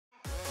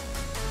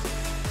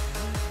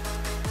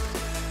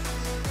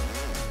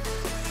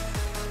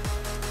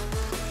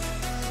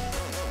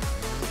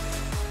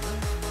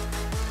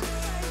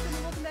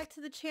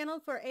channel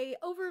for a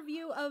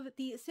overview of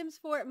the Sims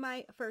 4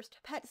 My First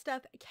Pet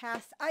Stuff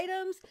cast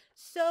items.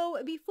 So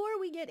before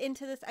we get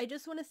into this, I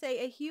just want to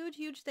say a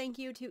huge thank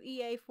you to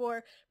EA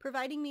for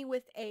providing me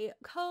with a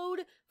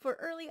code for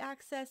early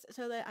access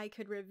so that I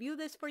could review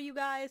this for you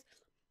guys.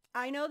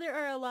 I know there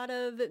are a lot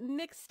of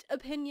mixed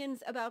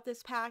opinions about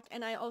this pack,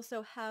 and I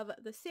also have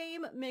the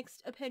same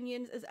mixed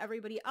opinions as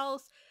everybody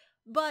else,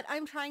 but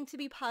I'm trying to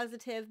be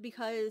positive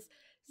because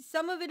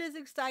some of it is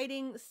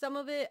exciting, some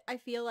of it I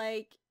feel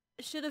like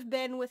should have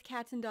been with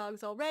cats and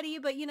dogs already,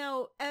 but you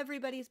know,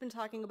 everybody's been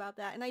talking about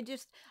that, and I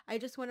just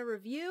want to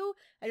review,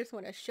 I just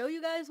want to show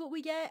you guys what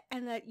we get,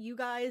 and that you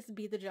guys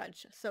be the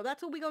judge. So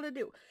that's what we're gonna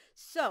do.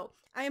 So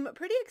I'm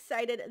pretty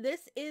excited.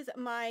 This is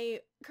my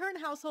current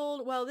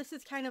household. Well, this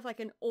is kind of like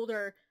an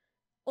older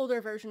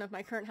version of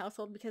my current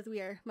household because we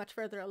are much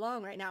further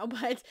along right now,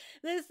 but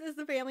this is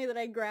the family that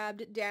I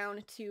grabbed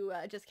down to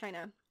just kind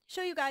of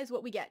show you guys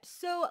what we get.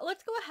 So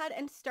let's go ahead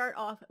and start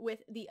off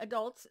with the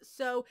adults.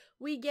 So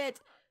we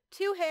get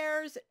 2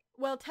 hairs,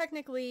 well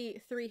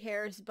technically 3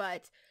 hairs,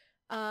 but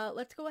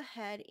let's go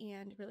ahead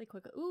and really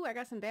quick, ooh, I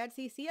got some bad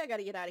CC, I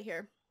gotta get out of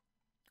here.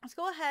 Let's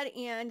go ahead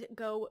and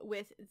go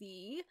with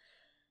the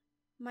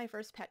My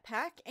First Pet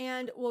pack,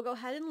 and we'll go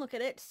ahead and look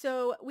at it.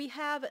 So we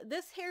have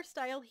this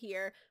hairstyle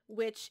here,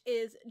 which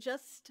is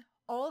just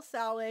all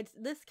solids.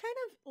 This kind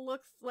of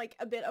looks like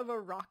a bit of a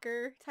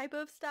rocker type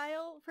of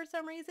style for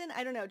some reason.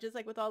 I don't know, just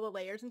like with all the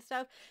layers and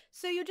stuff.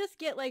 So you just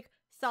get like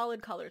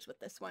solid colors with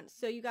this one.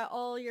 So you got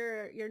all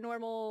your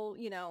normal,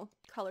 you know,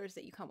 colors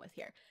that you come with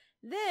here.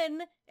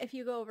 Then if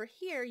you go over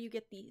here, you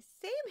get the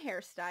same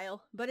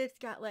hairstyle, but it's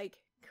got like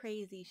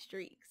crazy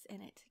streaks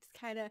in it.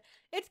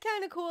 It's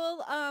kind of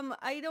cool.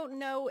 I don't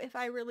know if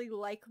I really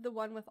like the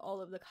one with all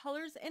of the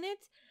colors in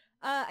it.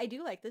 I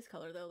do like this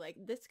color though. Like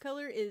this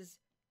color is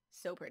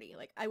so pretty.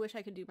 Like I wish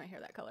I could do my hair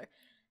that color.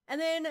 And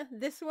then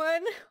this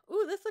one,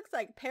 ooh, this looks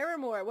like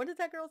Paramore. What is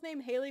that girl's name?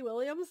 Hayley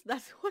Williams?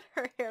 That's what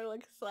her hair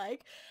looks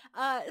like.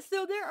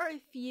 So there are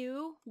a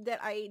few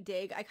that I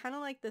dig. I kind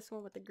of like this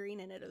one with the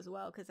green in it as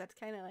well, because that's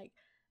kind of like,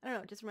 I don't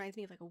know, it just reminds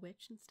me of like a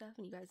witch and stuff,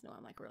 and you guys know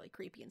I'm like really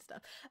creepy and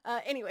stuff.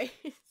 Anyways.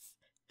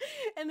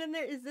 And then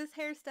there is this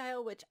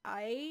hairstyle, which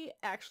I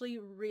actually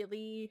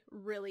really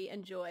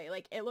enjoy.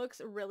 Like, it looks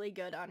really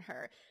good on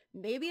her.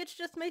 Maybe it's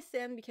just my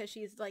sim because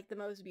she's like the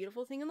most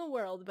beautiful thing in the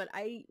world, but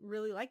I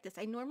really like this.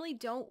 I normally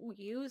don't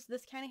use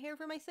this kind of hair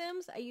for my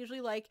sims. I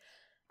usually like,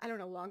 I don't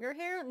know, longer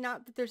hair.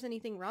 Not that there's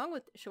anything wrong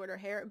with shorter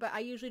hair, but I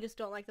usually just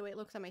don't like the way it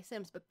looks on my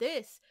sims. But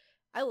this,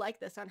 I like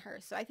this on her,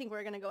 so I think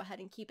we're gonna go ahead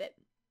and keep it.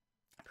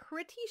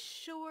 Pretty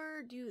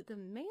sure, do the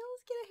males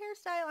get a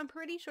hairstyle? I'm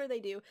pretty sure they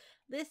do.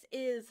 This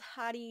is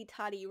Hottie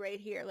Toddy right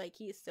here. Like,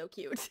 he's so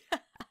cute.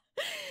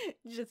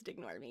 Just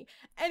ignore me.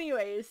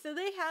 Anyways, so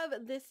they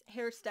have this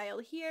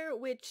hairstyle here,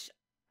 which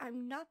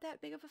I'm not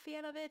that big of a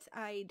fan of it.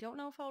 I don't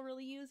know if I'll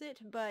really use it,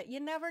 but you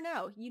never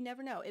know. You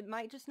never know. It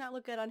might just not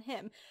look good on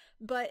him,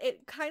 but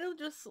it kind of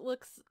just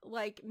looks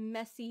like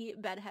messy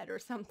bedhead or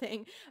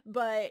something.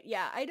 But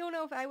yeah, I don't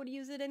know if I would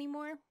use it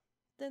anymore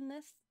than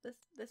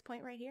this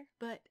point right here,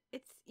 but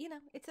it's, you know,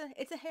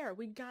 it's a hair.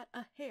 We got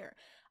a hair.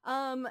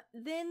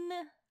 Then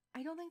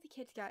I don't think the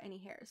kids got any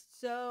hairs.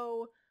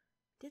 So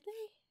did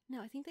they?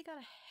 No, I think they got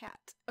a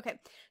hat. Okay,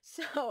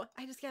 so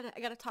I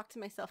gotta talk to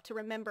myself to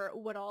remember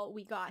what all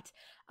we got.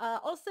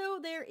 Also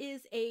there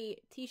is a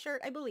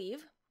t-shirt, I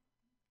believe.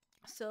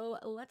 So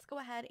let's go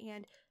ahead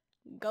and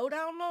go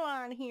down the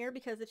line here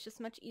because it's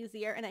just much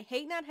easier, and I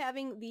hate not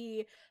having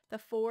the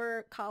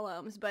 4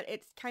 columns, but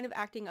it's kind of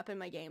acting up in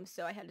my game,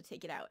 so I had to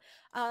take it out.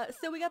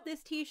 So we got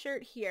this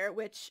t-shirt here,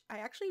 which I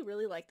actually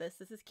really like.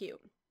 This is cute.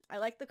 I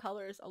like the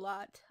colors a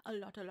lot.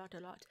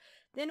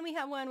 Then we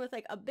have one with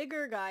like a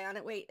bigger guy on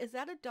it. Wait, is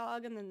that a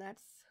dog? And then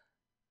that's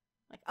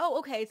like, oh,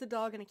 okay, it's a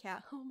dog and a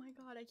cat. Oh my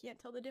god, I can't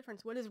tell the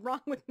difference. What is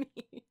wrong with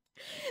me?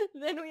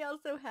 Then we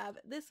also have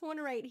this one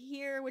right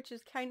here, which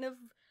is kind of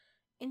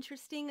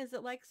interesting. Is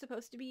it like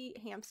supposed to be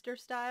hamster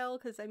style?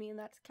 Because I mean,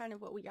 that's kind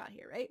of what we got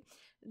here, right?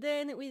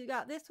 Then we've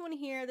got this one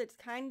here that's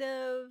kind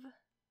of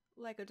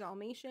like a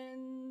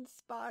Dalmatian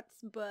spots,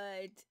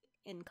 but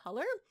in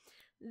color.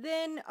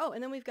 Then, oh,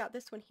 and then we've got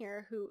this one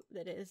here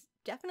that is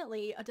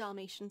definitely a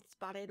Dalmatian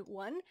spotted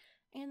one.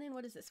 And then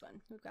what is this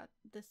one? We've got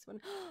this one.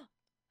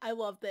 I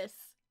love this.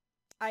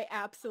 I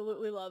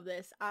absolutely love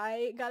this.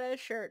 I got a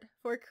shirt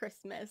for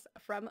Christmas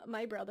from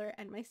my brother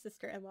and my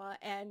sister-in-law,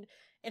 and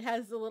it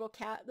has the little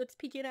cat that's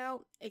peeking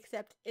out,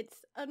 except it's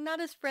not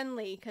as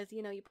friendly because,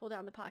 you know, you pull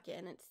down the pocket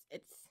and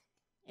it's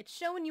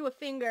showing you a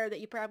finger that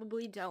you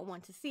probably don't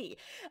want to see.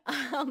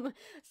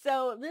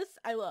 So this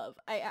I love.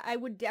 I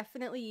would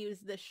definitely use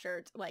this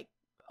shirt like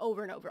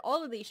over and over.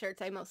 All of these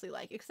shirts I mostly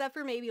like, except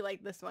for maybe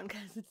like this one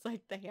because it's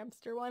like the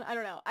hamster one. I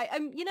don't know.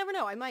 I'm you never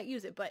know. I might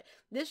use it, but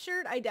this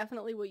shirt I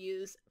definitely will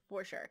use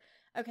for sure.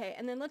 Okay,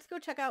 and then let's go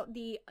check out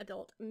the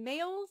adult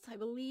males. I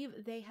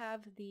believe they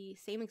have the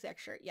same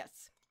exact shirt.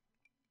 Yes.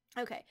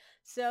 Okay,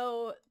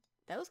 so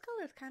those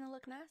colors kind of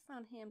look nice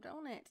on him,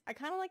 don't it? I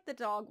kind of like the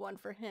dog one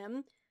for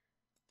him.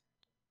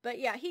 But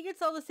yeah, he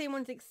gets all the same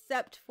ones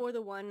except for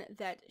the one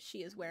that she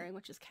is wearing,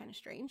 which is kind of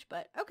strange,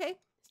 but okay.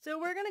 So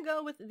we're gonna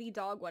go with the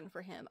dog one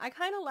for him. I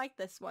kind of like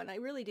this one. I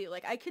really do.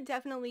 Like, I could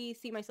definitely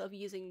see myself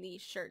using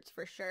these shirts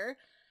for sure.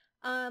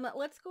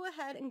 Let's go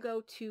ahead and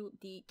go to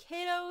the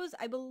kiddos.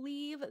 I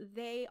believe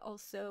they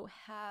also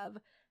have,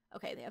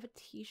 okay, they have a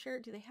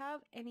t-shirt. Do they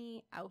have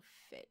any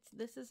outfits?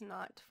 This is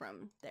not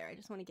from there. I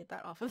just want to get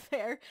that off of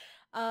there.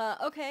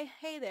 Okay,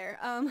 hey there.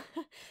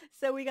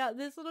 So we got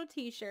this little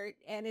t-shirt,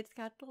 and it's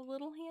got the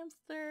little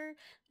hamster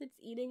that's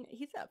eating.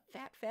 He's a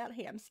fat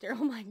hamster.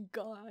 Oh my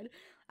god.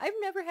 I've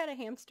never had a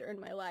hamster in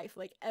my life,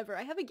 like, ever.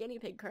 I have a guinea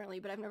pig currently,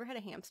 but I've never had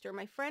a hamster.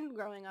 My friend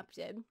growing up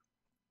did.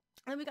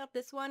 And we got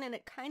this one, and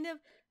it kind of,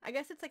 I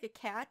guess it's like a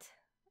cat.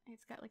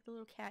 It's got like the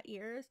little cat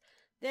ears.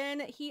 Then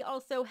he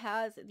also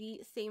has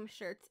the same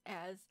shirts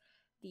as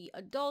the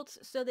adults,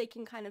 so they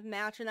can kind of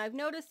match. And I've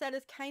noticed that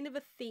is kind of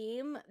a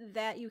theme,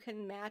 that you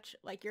can match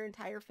like your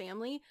entire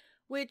family,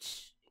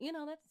 which, you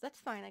know, that's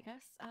fine, I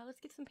guess. Let's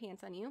get some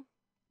pants on you.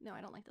 No,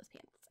 I don't like those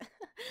pants.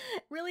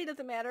 Really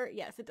doesn't matter.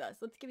 Yes, it does.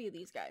 Let's give you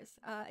these guys.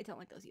 I don't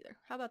like those either.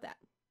 How about that?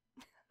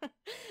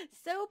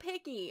 So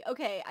picky.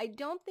 Okay, I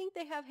don't think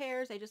they have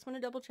hairs. I just want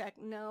to double check.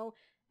 No.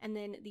 And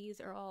then these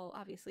are all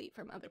obviously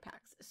from other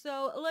packs.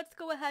 So let's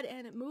go ahead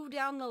and move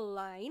down the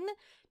line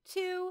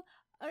to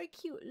our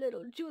cute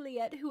little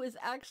Juliet, who is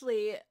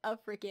actually a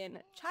freaking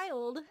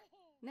child.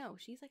 No,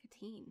 she's like a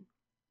teen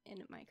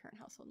in my current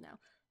household now.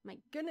 My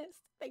goodness,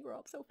 they grow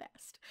up so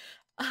fast.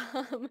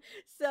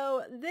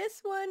 So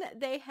this one,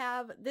 they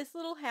have this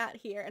little hat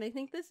here, and I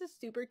think this is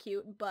super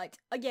cute, but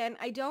again,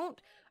 I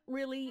don't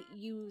really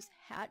use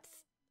hats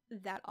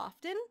that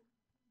often,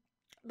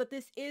 but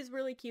this is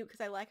really cute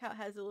because I like how it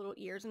has the little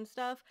ears and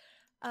stuff.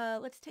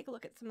 Let's take a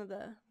look at some of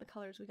the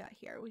colors we got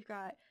here. We've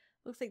got,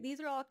 looks like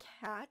these are all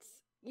cats.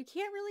 You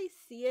can't really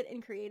see it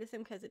in Create a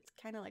Sim because it's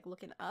kind of like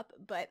looking up,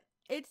 but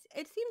it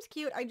seems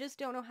cute. I just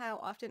don't know how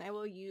often I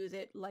will use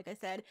it, like I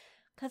said,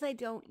 because I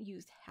don't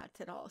use hats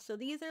at all. So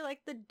these are like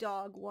the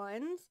dog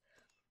ones.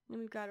 And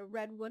we've got a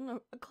red one,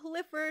 a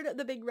Clifford,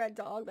 the big red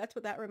dog. That's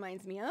what that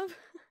reminds me of.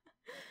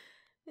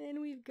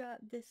 And we've got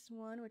this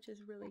one, which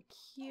is really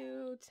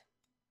cute.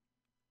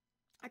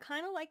 I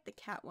kind of like the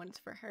cat ones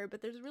for her,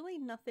 but there's really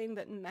nothing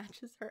that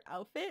matches her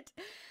outfit.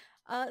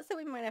 So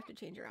we might have to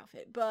change her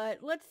outfit. But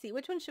let's see,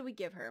 which one should we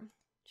give her?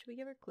 Should we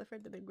give her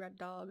Clifford, the big red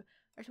dog?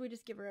 Or should we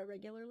just give her a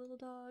regular little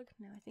dog?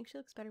 No, I think she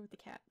looks better with the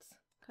cats.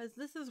 Because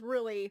this is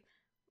really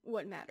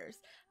what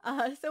matters.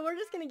 So we're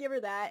just going to give her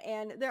that.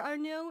 And there are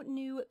no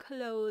new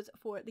clothes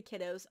for the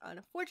kiddos,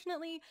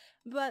 unfortunately.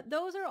 But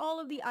those are all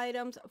of the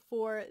items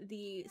for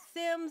the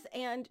Sims.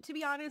 And to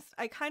be honest,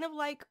 I kind of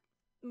like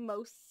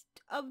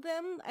most of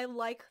them. I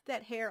like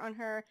that hair on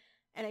her.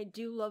 And I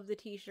do love the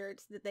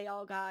t-shirts that they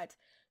all got.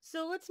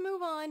 So let's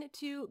move on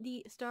to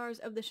the stars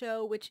of the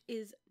show, which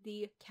is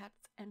the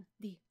cats and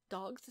the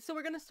dogs. So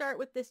we're going to start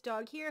with this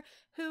dog here,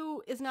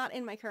 who is not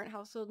in my current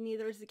household.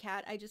 Neither is the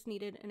cat. I just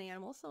needed an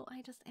animal, so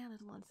I just added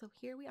one. So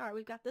here we are.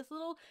 We've got this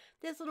little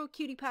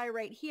cutie pie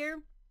right here.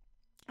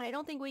 I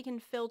don't think we can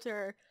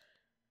filter.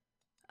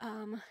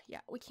 Yeah,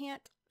 we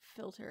can't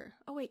filter.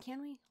 Oh wait,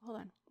 can we? Hold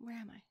on. Where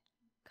am I?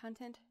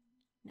 Content?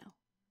 No,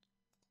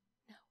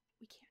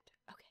 we can't.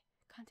 Okay,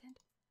 content.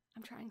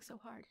 I'm trying so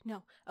hard.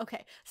 No.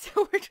 Okay.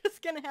 So we're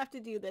just going to have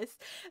to do this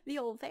the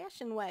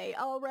old-fashioned way.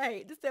 All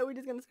right. So we're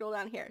just going to scroll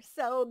down here.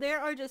 So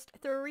there are just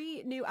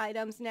 3 new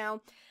items.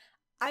 Now,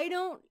 I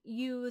don't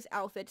use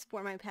outfits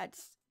for my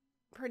pets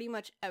pretty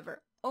much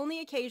ever. Only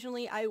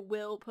occasionally I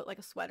will put like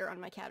a sweater on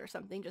my cat or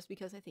something just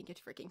because I think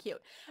it's freaking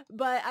cute.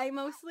 But I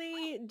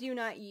mostly do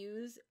not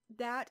use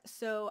that.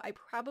 So I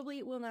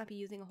probably will not be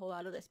using a whole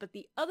lot of this. But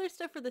the other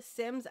stuff for the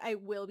Sims I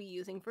will be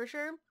using for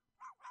sure.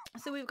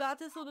 So we've got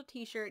this little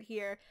t-shirt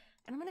here,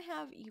 and I'm going to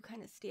have you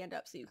kind of stand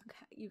up so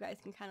you guys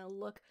can kind of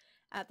look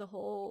at the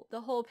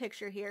whole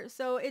picture here.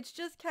 So it's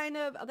just kind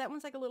of, that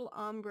one's like a little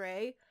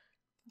ombre.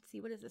 Let's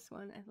see, what is this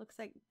one? It looks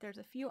like there's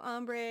a few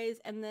ombres,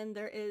 and then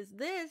there is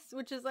this,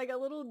 which is like a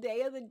little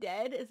Day of the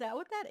Dead. Is that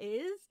what that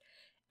is?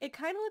 It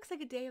kind of looks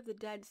like a Day of the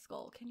Dead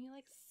skull. Can you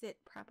like sit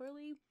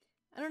properly?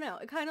 I don't know.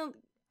 It kind of,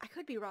 I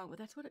could be wrong, but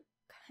that's what it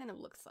kind of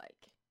looks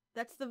like.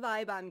 That's the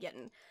vibe I'm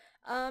getting.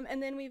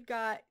 And then we've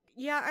got,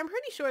 yeah, I'm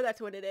pretty sure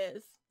that's what it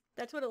is.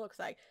 That's what it looks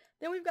like.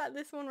 Then we've got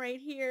this one right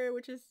here,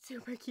 which is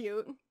super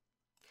cute.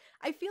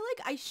 I feel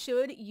like I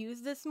should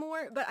use this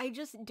more, but I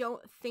just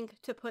don't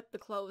think to put the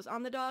clothes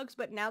on the dogs.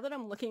 But now that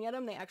I'm looking at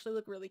them, they actually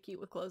look really cute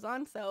with clothes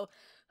on. So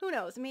who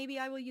knows? Maybe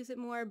I will use it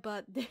more,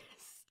 but this,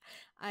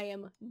 I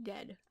am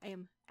dead. I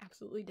am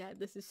absolutely dead.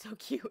 This is so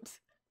cute.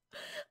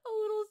 A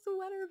little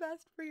sweater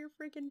vest for your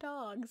freaking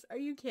dogs. Are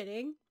you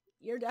kidding?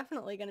 You're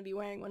definitely going to be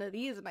wearing one of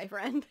these, my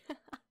friend.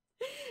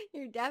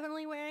 You're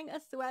definitely wearing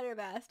a sweater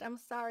vest. I'm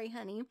sorry,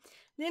 honey.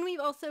 Then we've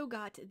also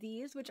got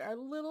these, which are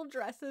little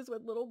dresses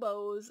with little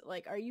bows.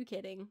 Like, are you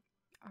kidding?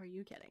 Are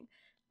you kidding?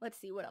 Let's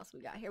see what else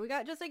we got here. We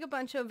got just like a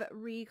bunch of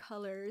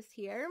recolors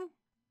here,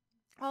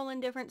 all in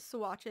different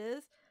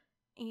swatches.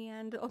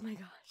 And oh my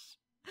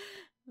gosh,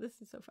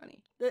 this is so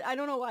funny. I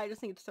don't know why, I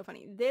just think it's so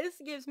funny. This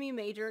gives me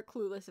major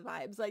Clueless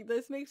vibes. Like,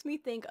 this makes me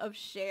think of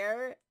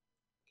Cher,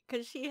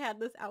 because she had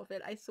this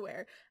outfit, I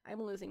swear.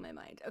 I'm losing my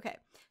mind. Okay,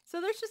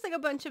 so there's just like a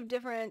bunch of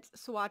different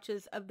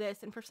swatches of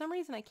this, and for some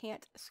reason I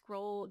can't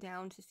scroll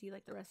down to see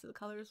like the rest of the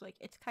colors. Like,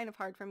 it's kind of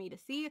hard for me to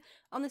see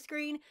on the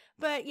screen,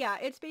 but yeah,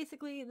 it's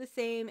basically the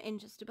same in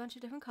just a bunch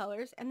of different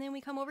colors. And then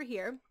we come over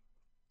here,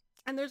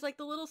 and there's like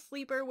the little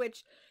sleeper,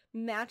 which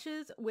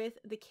matches with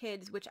the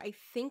kids, which I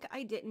think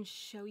I didn't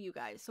show you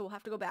guys, so we'll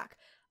have to go back.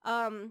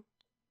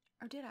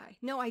 Or did I?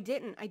 No, I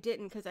didn't,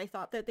 because I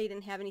thought that they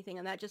didn't have anything,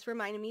 and that just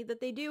reminded me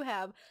that they do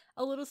have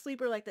a little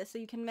sleeper like this, so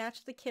you can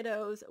match the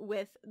kiddos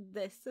with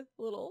this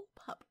little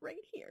pup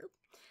right here.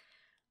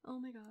 Oh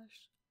my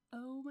gosh.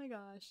 Oh my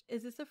gosh.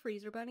 Is this a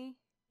freezer bunny?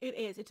 It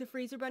is. It's a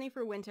freezer bunny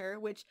for winter,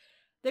 which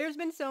there's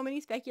been so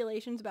many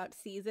speculations about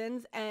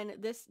seasons, and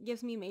this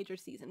gives me major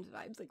seasons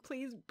vibes. Like,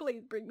 please,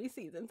 please bring me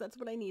seasons. That's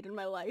what I need in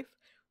my life.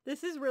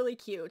 This is really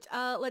cute.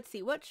 Let's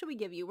see. What should we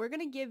give you? We're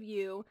going to give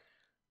you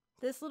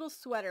this little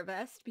sweater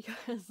vest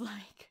because,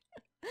 like,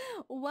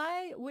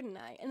 why wouldn't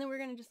I? And then we're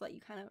going to just let you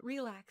kind of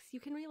relax. You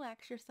can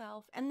relax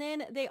yourself. And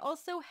then they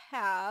also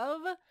have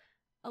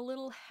a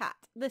little hat.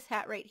 This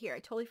hat right here. I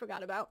totally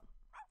forgot about.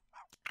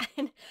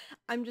 And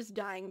I'm just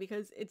dying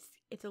because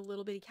it's a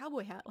little bitty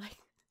cowboy hat. Like,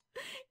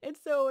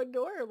 it's so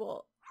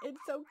adorable.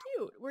 It's so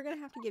cute. We're going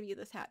to have to give you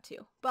this hat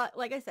too. But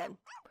like I said,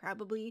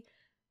 probably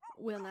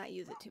will not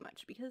use it too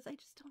much because I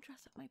just don't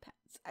dress up my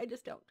pets. I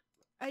just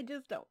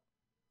don't.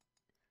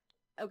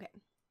 Okay,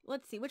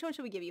 let's see. Which one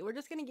should we give you? We're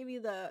just going to give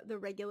you the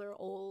regular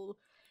old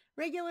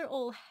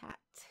hat.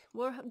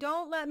 Well,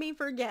 don't let me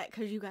forget,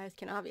 because you guys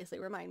can obviously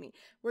remind me.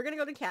 We're going to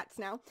go to cats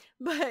now,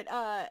 but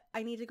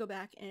I need to go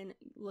back and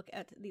look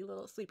at the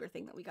little sleeper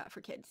thing that we got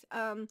for kids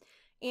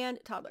and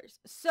toddlers.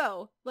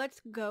 So let's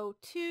go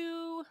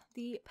to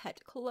the pet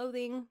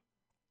clothing.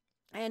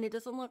 And it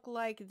doesn't look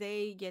like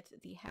they get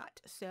the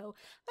hat. So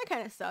that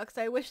kind of sucks.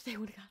 I wish they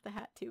would have got the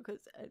hat too,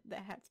 because the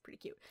hat's pretty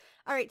cute.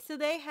 All right, so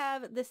they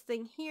have this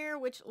thing here,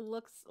 which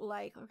looks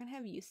like, we're going to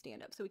have you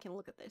stand up so we can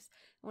look at this.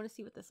 I want to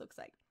see what this looks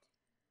like.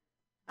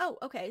 Oh,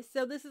 okay.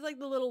 So this is like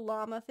the little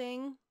llama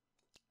thing.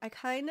 I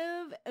kind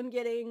of am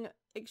getting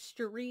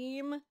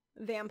extreme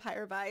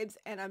vampire vibes,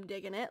 and I'm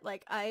digging it.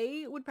 Like,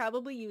 I would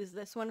probably use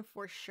this one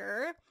for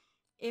sure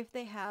if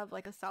they have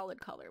like a solid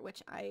color,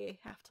 which I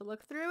have to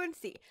look through and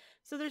see.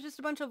 So there's just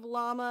a bunch of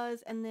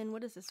llamas, and then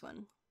what is this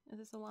one? Is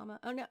this a llama?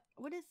 Oh no,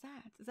 what is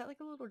that? Is that like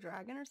a little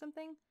dragon or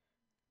something?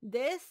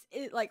 This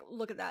is like,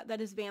 look at that.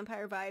 That is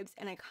vampire vibes,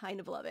 and I kind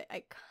of love it.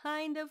 I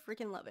kind of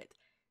freaking love it.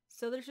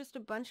 So there's just a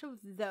bunch of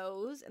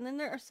those, and then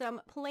there are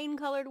some plain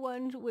colored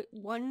ones.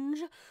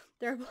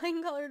 There are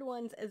plain colored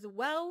ones as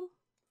well.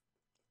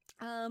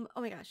 Oh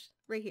my gosh,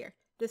 right here.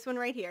 This one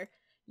right here.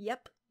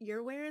 Yep,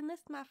 you're wearing this,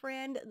 my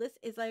friend. This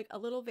is like a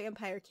little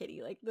vampire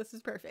kitty. Like, this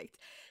is perfect.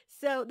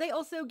 So they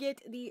also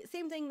get the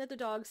same thing that the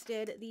dogs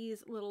did.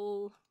 These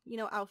little, you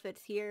know,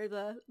 outfits here.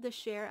 The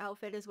Cher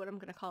outfit is what I'm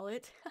going to call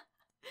it.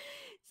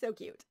 So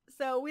cute.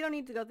 So we don't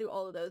need to go through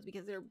all of those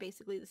because they're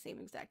basically the same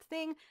exact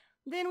thing.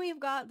 Then we've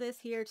got this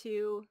here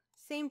too.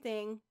 Same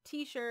thing.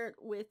 T-shirt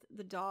with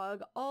the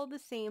dog. All the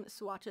same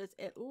swatches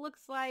it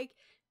looks like.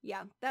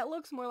 Yeah, that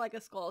looks more like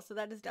a skull. So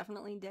that is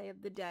definitely Day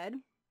of the Dead.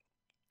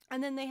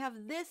 And then they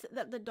have this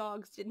that the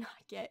dogs did not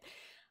get.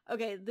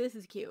 Okay, this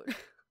is cute.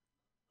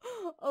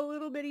 A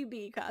little bitty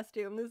bee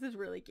costume. This is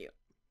really cute.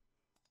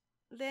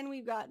 Then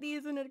we've got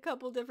these in a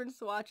couple different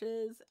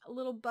swatches. A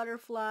little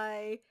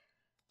butterfly.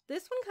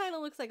 This one kind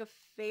of looks like a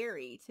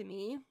fairy to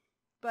me,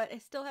 but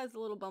it still has the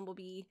little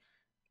bumblebee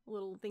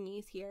little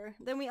thingies here.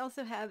 Then we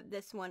also have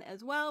this one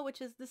as well,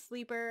 which is the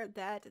sleeper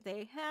that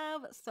they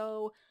have.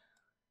 So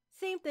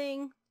same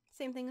thing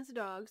as the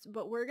dogs,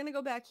 but we're gonna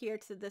go back here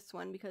to this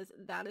one because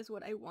that is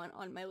what I want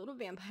on my little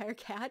vampire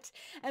cat.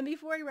 And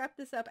before I wrap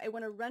this up, I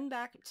want to run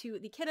back to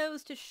the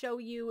kiddos to show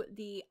you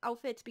the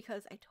outfits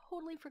because I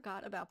totally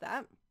forgot about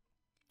that.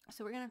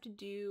 So we're gonna have to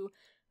do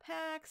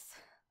packs.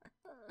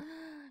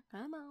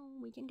 Come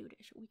on, we can do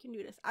this. We can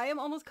do this. I am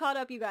almost caught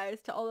up, you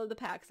guys, to all of the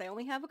packs. I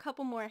only have a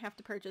couple more I have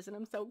to purchase, and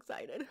I'm so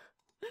excited.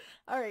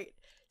 All right,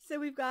 so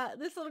we've got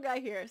this little guy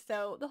here.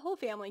 So the whole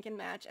family can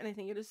match, and I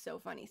think it is so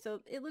funny. So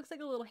it looks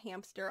like a little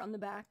hamster on the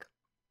back.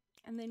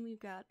 And then we've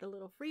got the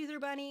little freezer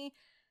bunny.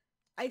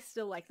 I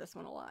still like this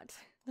one a lot.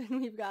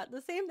 Then we've got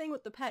the same thing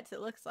with the pets,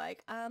 it looks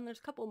like. There's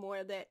a couple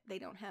more that they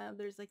don't have.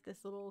 There's like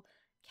this little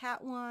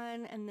cat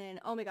one, and then,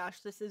 oh my gosh,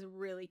 this is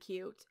really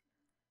cute.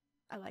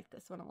 I like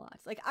this one a lot.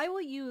 Like, I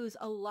will use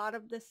a lot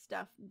of this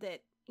stuff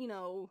that, you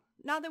know,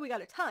 not that we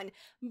got a ton,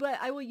 but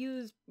I will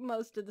use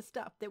most of the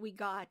stuff that we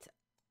got.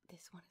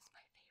 This one is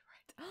my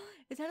favorite.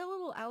 Is that a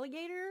little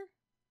alligator?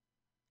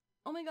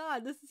 Oh my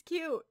god, this is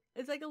cute.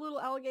 It's like a little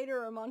alligator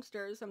or a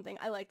monster or something.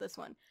 I like this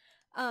one.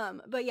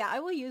 But yeah, I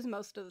will use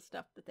most of the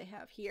stuff that they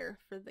have here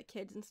for the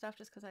kids and stuff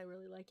just because I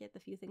really like it. The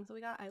few things that we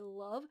got, I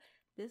love.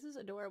 This is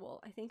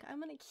adorable. I think I'm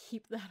going to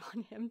keep that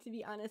on him, to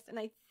be honest. And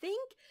I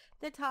think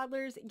the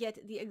toddlers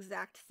get the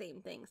exact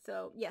same thing.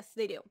 So yes,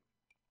 they do.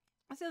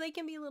 So they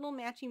can be a little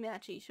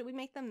matchy-matchy. Should we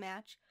make them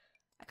match?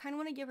 I kind of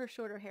want to give her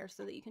shorter hair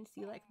so that you can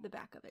see like the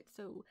back of it.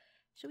 So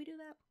should we do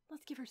that?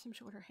 Let's give her some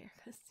shorter hair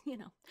because, you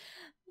know,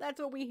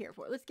 that's what we're here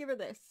for. Let's give her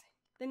this.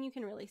 Then you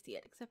can really see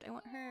it, except I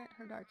want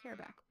her dark hair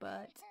back.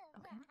 But,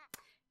 okay.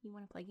 You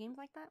want to play games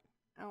like that?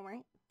 All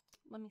right.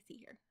 Let me see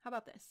here. How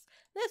about this?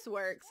 This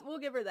works. We'll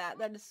give her that.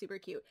 That is super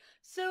cute.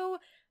 So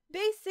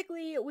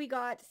basically, we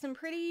got some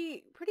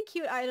pretty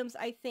cute items,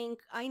 I think.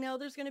 I know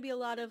there's going to be a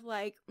lot of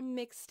like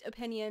mixed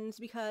opinions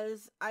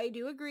because I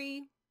do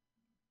agree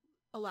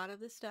a lot of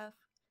this stuff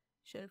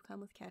should have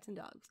come with cats and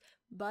dogs.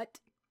 But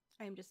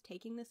I'm just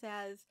taking this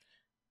as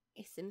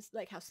a Sims,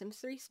 like how Sims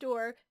 3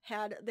 store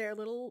had their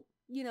little,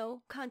 you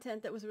know,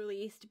 content that was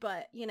released.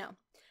 But, you know,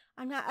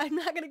 I'm not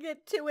going to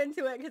get too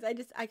into it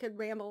because I could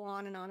ramble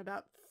on and on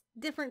about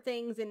different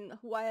things and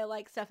why I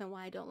like stuff and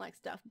why I don't like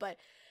stuff. But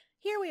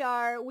here we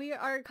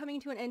are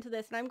coming to an end to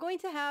this, and I'm going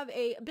to have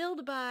a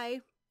build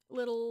buy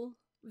little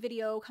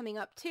video coming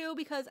up too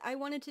because I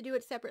wanted to do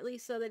it separately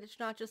so that it's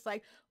not just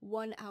like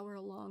 1 hour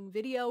long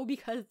video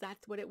because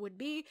that's what it would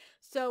be.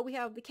 So we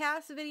have the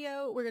cast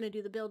video, we're going to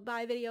do the build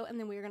buy video, and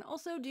then we're going to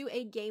also do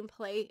a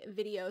gameplay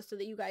video so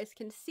that you guys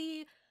can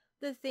see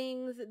the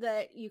things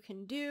that you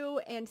can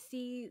do and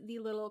see the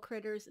little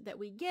critters that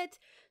we get.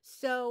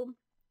 So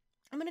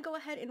I'm going to go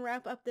ahead and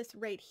wrap up this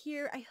right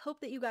here. I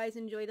hope that you guys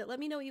enjoyed it. Let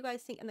me know what you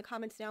guys think in the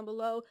comments down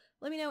below.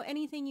 Let me know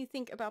anything you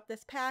think about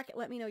this pack.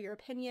 Let me know your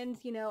opinions.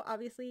 You know,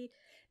 obviously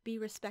be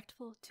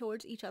respectful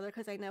towards each other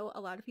because I know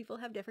a lot of people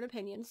have different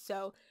opinions.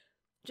 So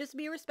just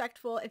be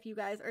respectful if you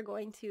guys are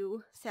going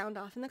to sound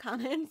off in the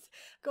comments.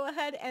 Go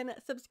ahead and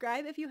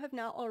subscribe if you have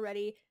not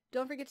already.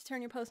 Don't forget to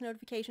turn your post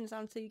notifications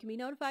on so you can be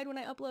notified when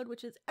I upload,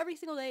 which is every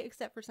single day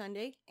except for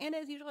Sunday. And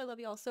as usual, I love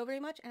you all so very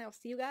much, and I'll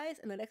see you guys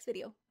in the next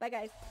video. Bye,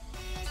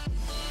 guys.